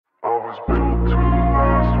I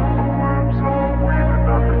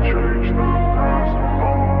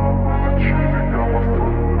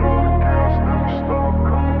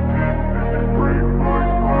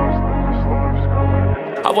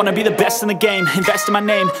wanna be the best in the game, invest in my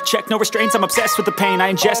name. Check no restraints, I'm obsessed with the pain.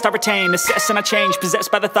 I ingest, I retain, assess and I change. Possessed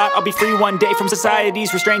by the thought I'll be free one day from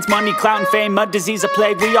society's restraints. Money, clout and fame, mud, disease, a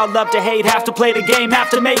plague. We all love to hate, have to play the game, have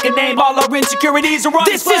to make a name. All our insecurities are on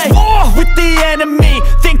display. This is war with the enemy,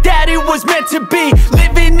 think that it was meant to be.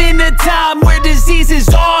 Living in a time where disease is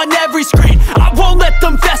on every screen. I won't let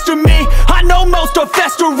them fester me, I know most are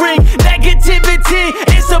festering. Negativity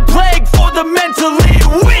is a plague for the mentally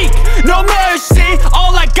weak. No mercy,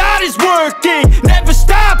 all I got is working. Never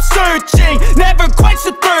stop searching, never quite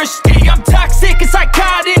so thirsty. I'm toxic and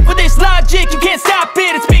psychotic with this logic, you can't stop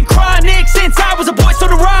it. It's been chronic since I was a boy, so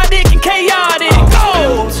neurotic and chaotic. I'm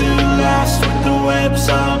built to last with the webs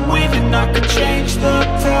I'm weaving. I could change the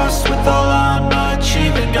past with all I'm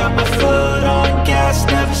achieving. Got my foot on gas,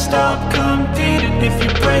 never stop competing. If you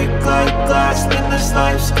break like glass, then this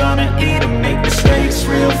life's gonna eat 'em. Make mistakes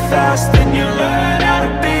real fast, then you learn how to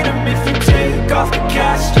beat 'em. If you take off the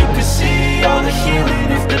cast, you can see all the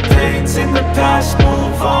healing. If the pain's in the past,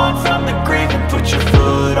 move on from the grave and put your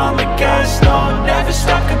foot on the gas. No, never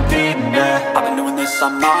stop competing, yeah. I've been doing this,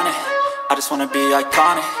 I'm on it. I just wanna be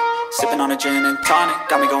iconic. Sipping on a gin and tonic,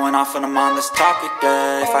 got me going off when I'm on this topic,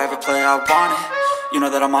 yeah. If I ever play, I want it. You know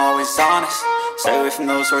that I'm always honest. Stay away from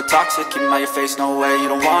those who are toxic. Keep them out your face, no way, you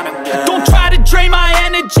don't want them, yeah. Don't try to drain my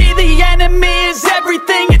energy. The enemy is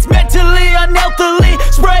everything. It's mentally, unhealthily,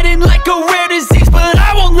 spreading like a rare disease. But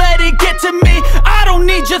I won't let it get to me. I don't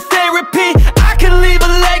need your therapy. I can leave a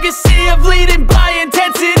legacy of leading by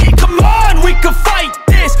intensity. Come on, we can fight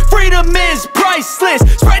this. Freedom is priceless,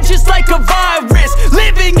 spread just like a virus.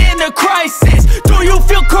 Living in a crisis. Do you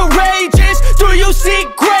feel courageous? Do you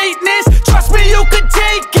seek greatness? Trust me, you can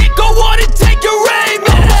take it. Go on and take your aim,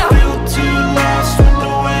 yeah. I'm built to last with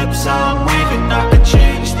the webs I'm weaving. I could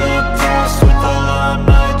change the past with all I'm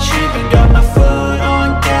achieving. Got my foot on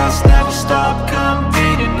gas, never stop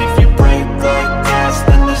competing. If you break like glass,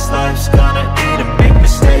 then this life's gonna eat 'em. Make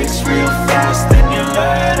mistakes real fast, then you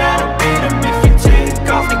learn how to beat 'em. If you take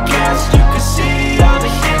off the cast, you can see all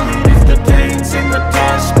the healing. If the pain's in the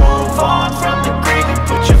past, move on from the grave and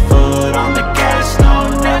put your foot on the gas. No,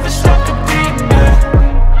 never stop competing, yeah.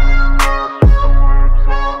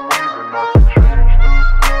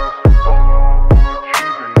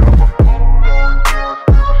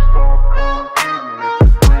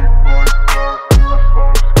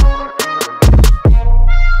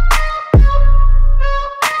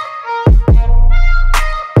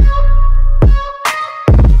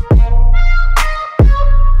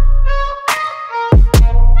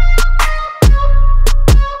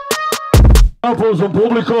 Aplauzom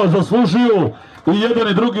publiko zaslužuju i jedan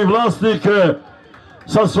i drugi vlasnik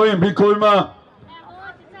sa svojim bikovima.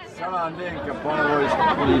 Salam Denka, ponovo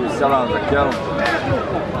iskupili salam za Kjelom.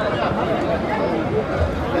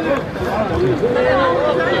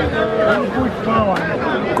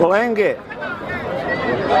 Kolenge!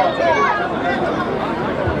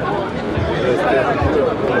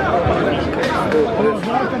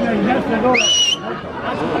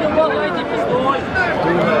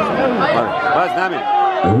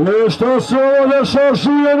 Što se ovo dešava?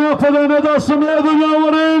 Žuja napada, ne da se Medonja u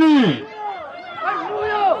areni.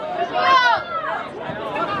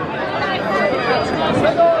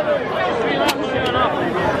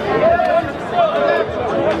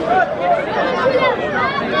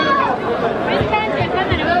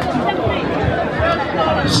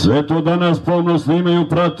 Sve to danas pomno snimaju,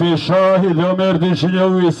 prati Šahid, Omerdić i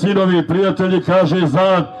njegovi sinovi, prijatelji, kaže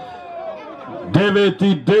za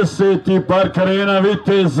 9. 10. Park Arena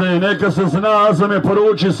Viteze. Neka se zna, Azame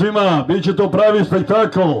poruči svima, bit će to pravi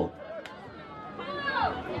spektakl.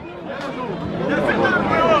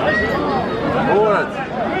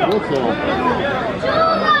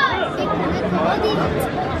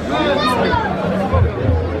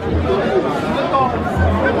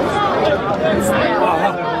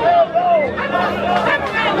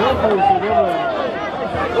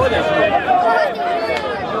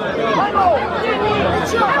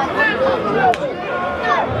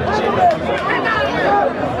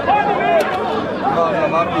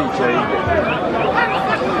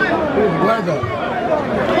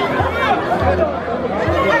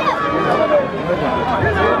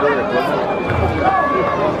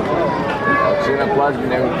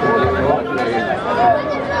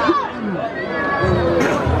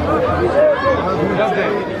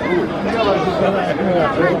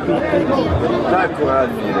 Tako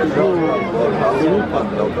radi mi je dobro, pa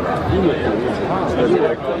dobra. Sve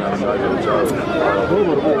direktno nam šalje u času.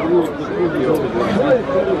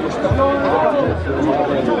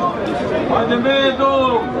 Ajde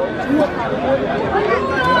Medo!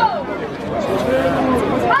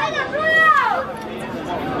 Ajde Žuja!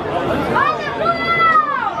 Ajde Žuja!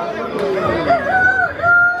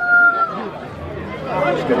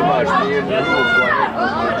 Kad imaš nijednu ruku, a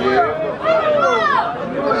neku djevnu.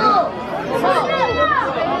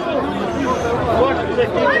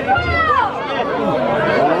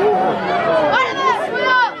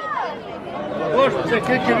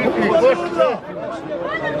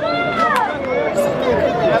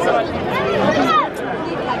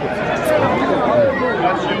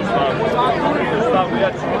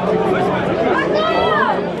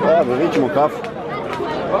 Dobro, vidimo kafu.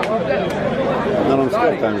 Na onom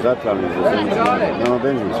skretanju, zatravlju za zemlju, na onom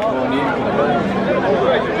benzinsku.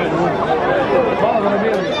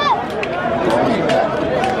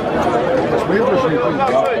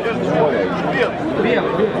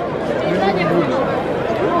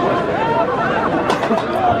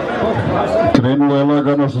 Krenulo je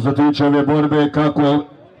lagano što se tiče ove borbe, kako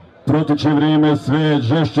protiče vrijeme, sve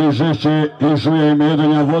žešće i žešće, i Žuja i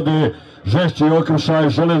Medonja vode žešći okršaj,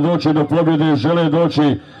 žele doći do pobjede, žele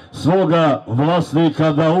doći svoga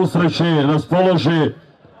vlasnika da usreće, raspolože.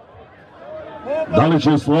 Da li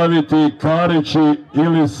će slaviti Karići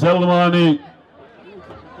ili Selmani?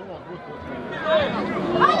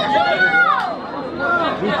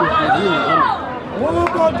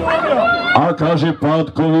 A kaže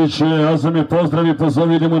Patković, ja sam je pozdravi,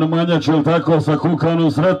 pozovi, idemo na Manjaču, jel tako, sa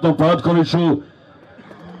Kukanu, sretno Patkoviću,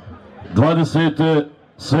 27.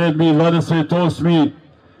 28.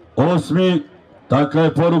 Taka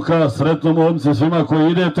je poruka, sretno momci svima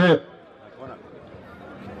koji idete.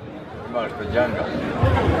 Imaš peđanga.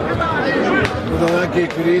 Da neke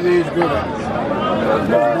Koride izgora.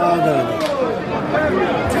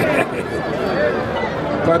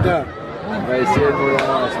 Pa da. 27.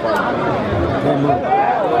 dana spada.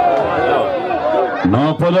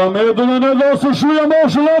 Napada Medonja, ne da se Žuja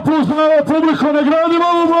može lopu, znamo publiko, ne gradimo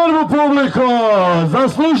ovu borbu publiko.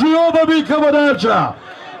 Zaslužuju oba bika vodača.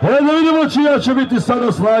 Da vidimo čija će biti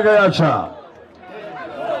sada snaga jača.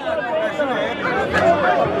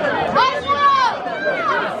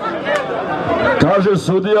 Kaže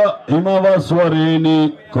sudija, ima vas u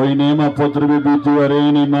areni, koji nema potrebe biti u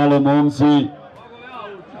areni, malo momci.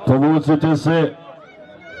 Povucite se.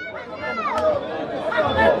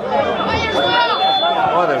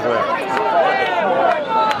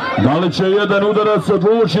 Da li će jedan udarac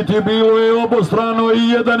odlučiti, bilo je obostrano i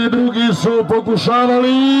jedan i drugi su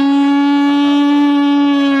pokušavali.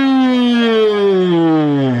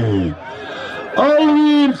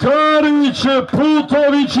 Alvin Karić,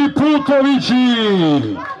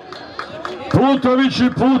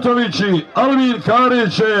 Putovići, Alvin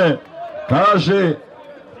Karić, kaže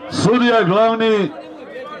sudija glavni,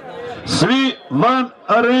 svi van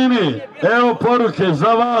arene, evo poruke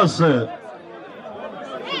za vas.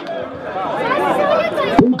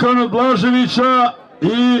 Kukan od Blaževića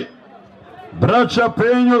i braća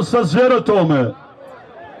Penjo sa Zvjerotom.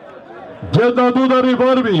 Jedna od udari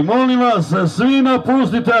borbi, molim vas, svi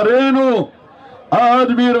napustite arenu, a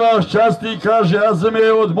Admir vas časti, kaže, ja sam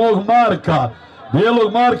je od mog Marka,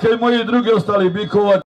 Bijelog Marka i moji drugi ostali bikova.